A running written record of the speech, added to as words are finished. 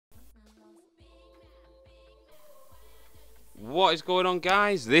What is going on,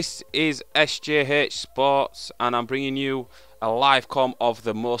 guys? This is SJH Sports and I'm bringing you a live com of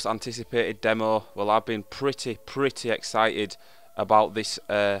the most anticipated demo. Well, I've been pretty excited about this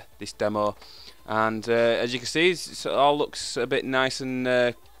this demo, and as you can see, it all looks a bit nice and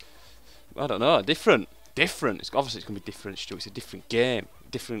I don't know, different. It's obviously it's gonna be different, Stu. It's a different game,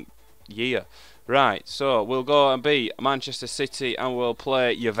 different year. Right, so we'll go and be Manchester City and we'll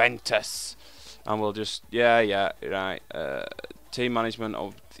play Juventus. And we'll just, right. Team management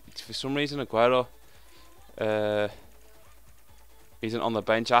of, for some reason, Aguero isn't on the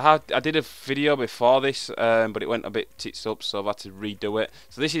bench. I did a video before this, but it went a bit tits up, so I've had to redo it.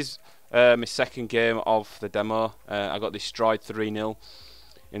 So this is my second game of the demo. I got destroyed 3-0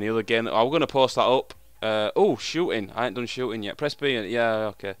 in the other game. I'm going to post that up. Oh, shooting. I ain't done shooting yet. Press B.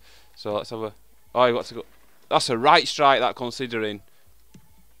 Yeah, okay. So let's have a. Oh, you got to go. That's a right strike, that, considering.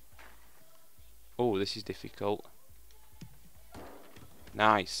 Oh, this is difficult.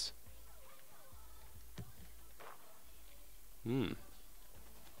 Nice.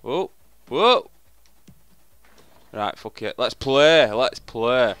 Whoa. Right, fuck it. Let's play.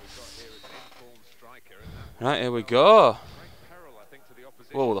 Right, here we go.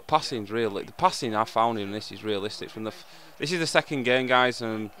 Whoa, the passing's really. The passing I found in this is realistic. This is the second game, guys,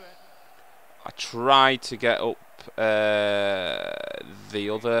 and I tried to get up the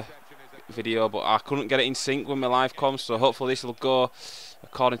other video, but I couldn't get it in sync with my live com, so hopefully this will go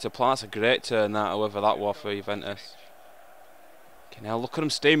according to plan. That's a great turn, that, whoever that was for Juventus. Okay, now look at them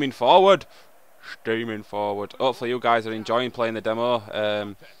steaming forward. Hopefully you guys are enjoying playing the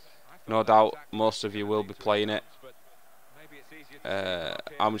demo. No doubt most of you will be playing it.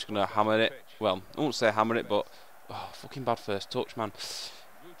 I'm just going to hammer it. Well, I won't say hammer it, but fucking bad first touch, man.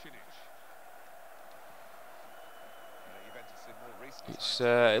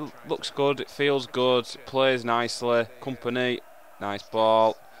 It looks good, it feels good, plays nicely, company, nice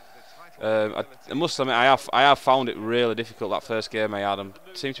ball. I must admit, I have found it really difficult, that first game I had. I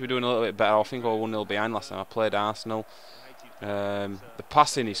seem to be doing a little bit better. I think I was 1-0 behind last time I played Arsenal. The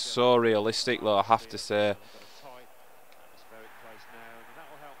passing is so realistic, though, I have to say.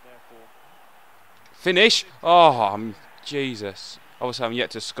 Finish! Oh, Jesus. Obviously I'm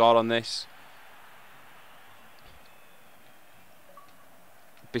yet to score on this.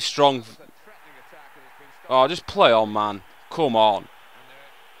 Be strong. Oh, just play on, man. Come on.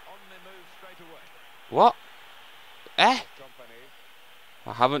 What? I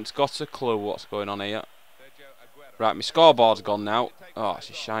haven't got a clue what's going on here. Right, my scoreboard's gone now. Oh, it's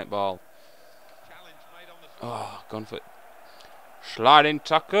a shite ball. Oh, gone for it. Sliding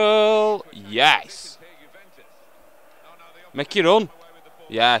tackle. Yes. Make your run.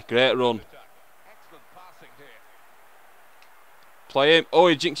 Yeah, great run. Play him. Oh,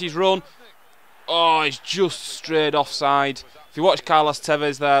 he jinked his run. Oh, he's just strayed offside. If you watch Carlos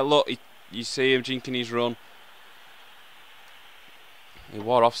Tevez there, look, you see him jinking his run. He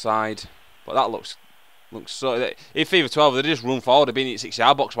wore offside, but that looks so. In FIFA 12, they just run forward. They've been in the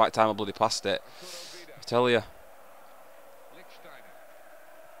 6-yard box by the time I bloody passed it. I tell you,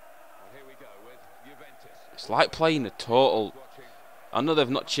 it's like playing a total. I know they've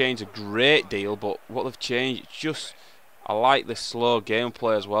not changed a great deal, but what they've changed, it's just. I like the slow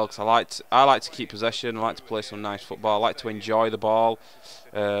gameplay as well, because I like to keep possession. I like to play some nice football. I like to enjoy the ball,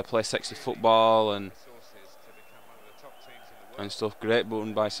 play sexy football and stuff. Great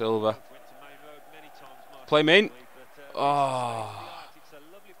button by Silva. Play him in. Oh,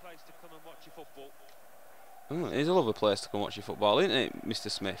 it is a lovely place to come watch your football, isn't it,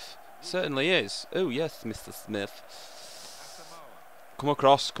 Mr. Smith? It certainly is. Oh yes, Mr. Smith. Come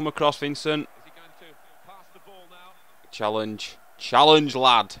across, Vincent. Challenge,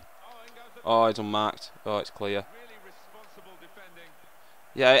 lad. Oh, it's unmarked. Oh, it's clear.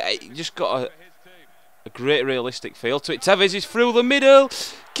 Yeah, it just got a great realistic feel to it. Tevez is through the middle.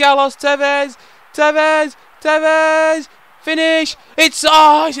 Carlos Tevez. Finish. It's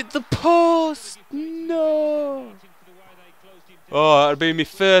at the post. No. Oh, that'd be my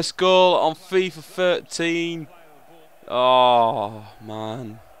first goal on FIFA 13. Oh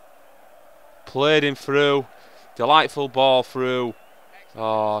man. Played him through. Delightful ball through.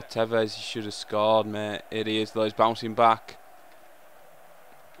 Oh, Tevez, you should have scored, mate. Here he is, though. He's bouncing back.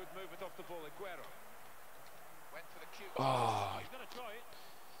 Oh.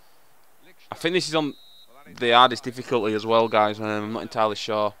 I think this is on the hardest difficulty as well, guys. I'm not entirely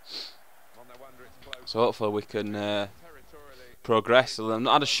sure. So hopefully we can progress. I've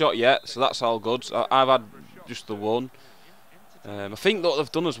not had a shot yet, so that's all good. I've had just the one. I think what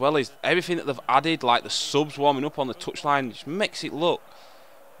they've done as well is everything that they've added, like the subs warming up on the touchline, just makes it look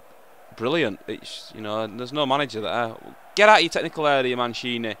brilliant. It's, you know, there's no manager there. Get out of your technical area,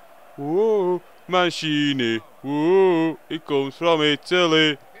 Mancini. Whoa, Mancini. Whoa, he comes from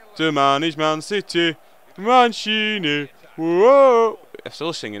Italy to manage Man City. Mancini. Whoa. I'm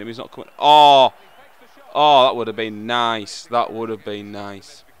still singing him. He's not coming. Oh, oh, that would have been nice. That would have been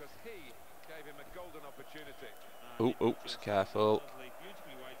nice. Oh, oops, careful.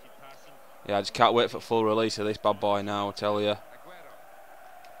 Yeah, I just can't wait for full release of this bad boy now, I tell you.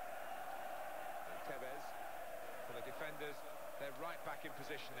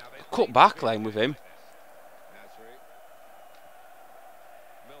 Cut back lane with him.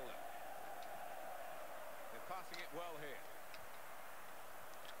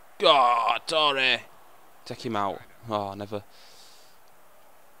 Oh, Torre. Take him out. Oh, never.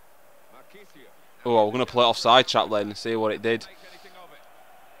 Oh, we're going to play it offside trap then and see what it did.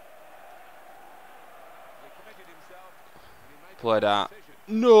 Play that.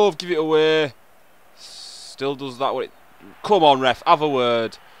 No, give it away. Still does that. What it... Come on, ref. Have a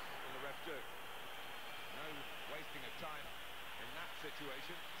word.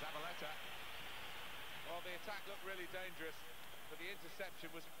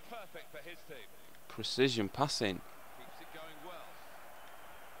 Precision passing.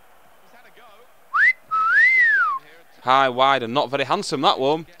 High, wide, and not very handsome, that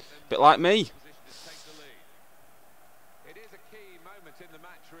one. Bit like me. It is a key moment in the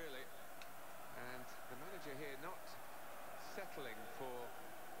match, really. And the manager here not settling for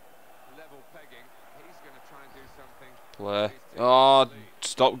level pegging. He's going to try and do something. Play. Oh,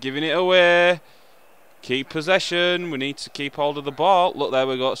 stop giving it away. Keep possession. We need to keep hold of the ball. Look there,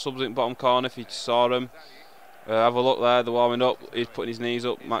 we got subs in bottom corner if you saw him. Have a look there, they're warming up. He's putting his knees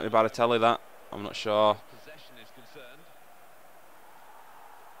up. Might be Balotelli that. I'm not sure.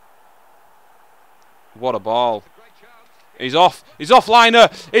 What a ball. He's off. He's off, Liner.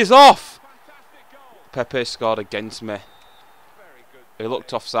 He's off. Pepe scored against me. He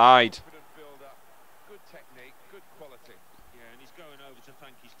looked offside.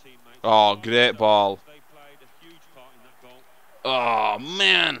 Oh, great ball. Oh,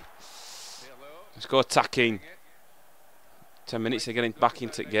 man. Let's go attacking. 10 minutes of getting back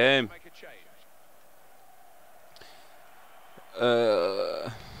into the game.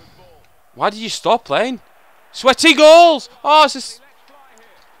 Why did you stop playing? Sweaty goals! Oh, it's just...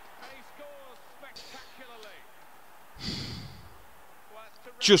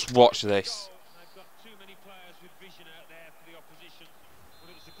 Just watch this.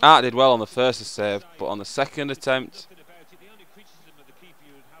 Art did well on the first save, but on the second attempt...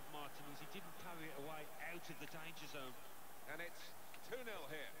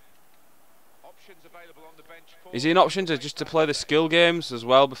 Is he an option to just to play the skill games as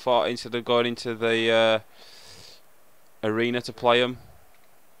well before instead of going into the arena to play them?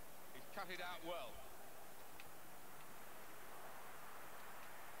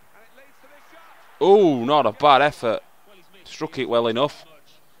 Oh, not a bad effort. Struck it well enough.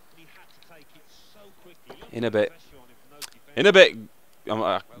 In a bit.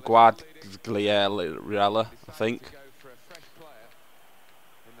 Guadgliarella, I think.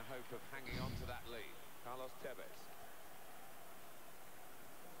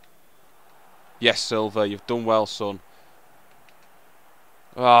 Yes, Silva, you've done well, son.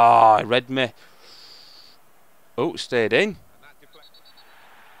 Ah, he read me. Oh, stayed in.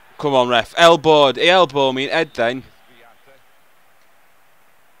 Come on, ref. Elbowed. He elbowed me in head then.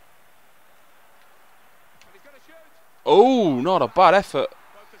 Oh, not a bad effort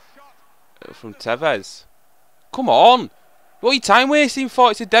from Tevez. Come on. What are you time wasting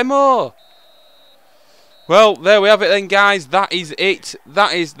for? It's a demo. Well, there we have it then, guys. That is it.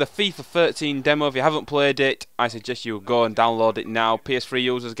 That is the FIFA 13 demo. If you haven't played it, I suggest you go and download it now. PS3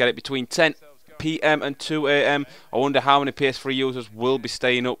 users get it between 10 PM and 2 AM. I wonder how many PS3 users will be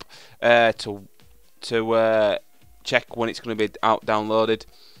staying up to check when it's going to be out and downloaded.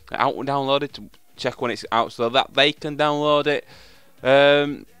 To check when it's out so that they can download it.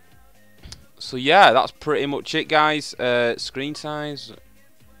 So yeah, that's pretty much it, guys. Screen size.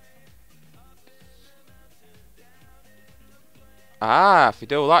 If you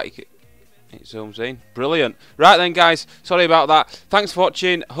do that, it zooms in. Brilliant. Right then, guys, sorry about that. Thanks for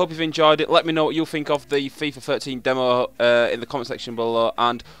watching. Hope you've enjoyed it. Let me know what you think of the FIFA 13 demo in the comment section below,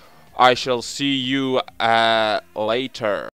 and I shall see you later.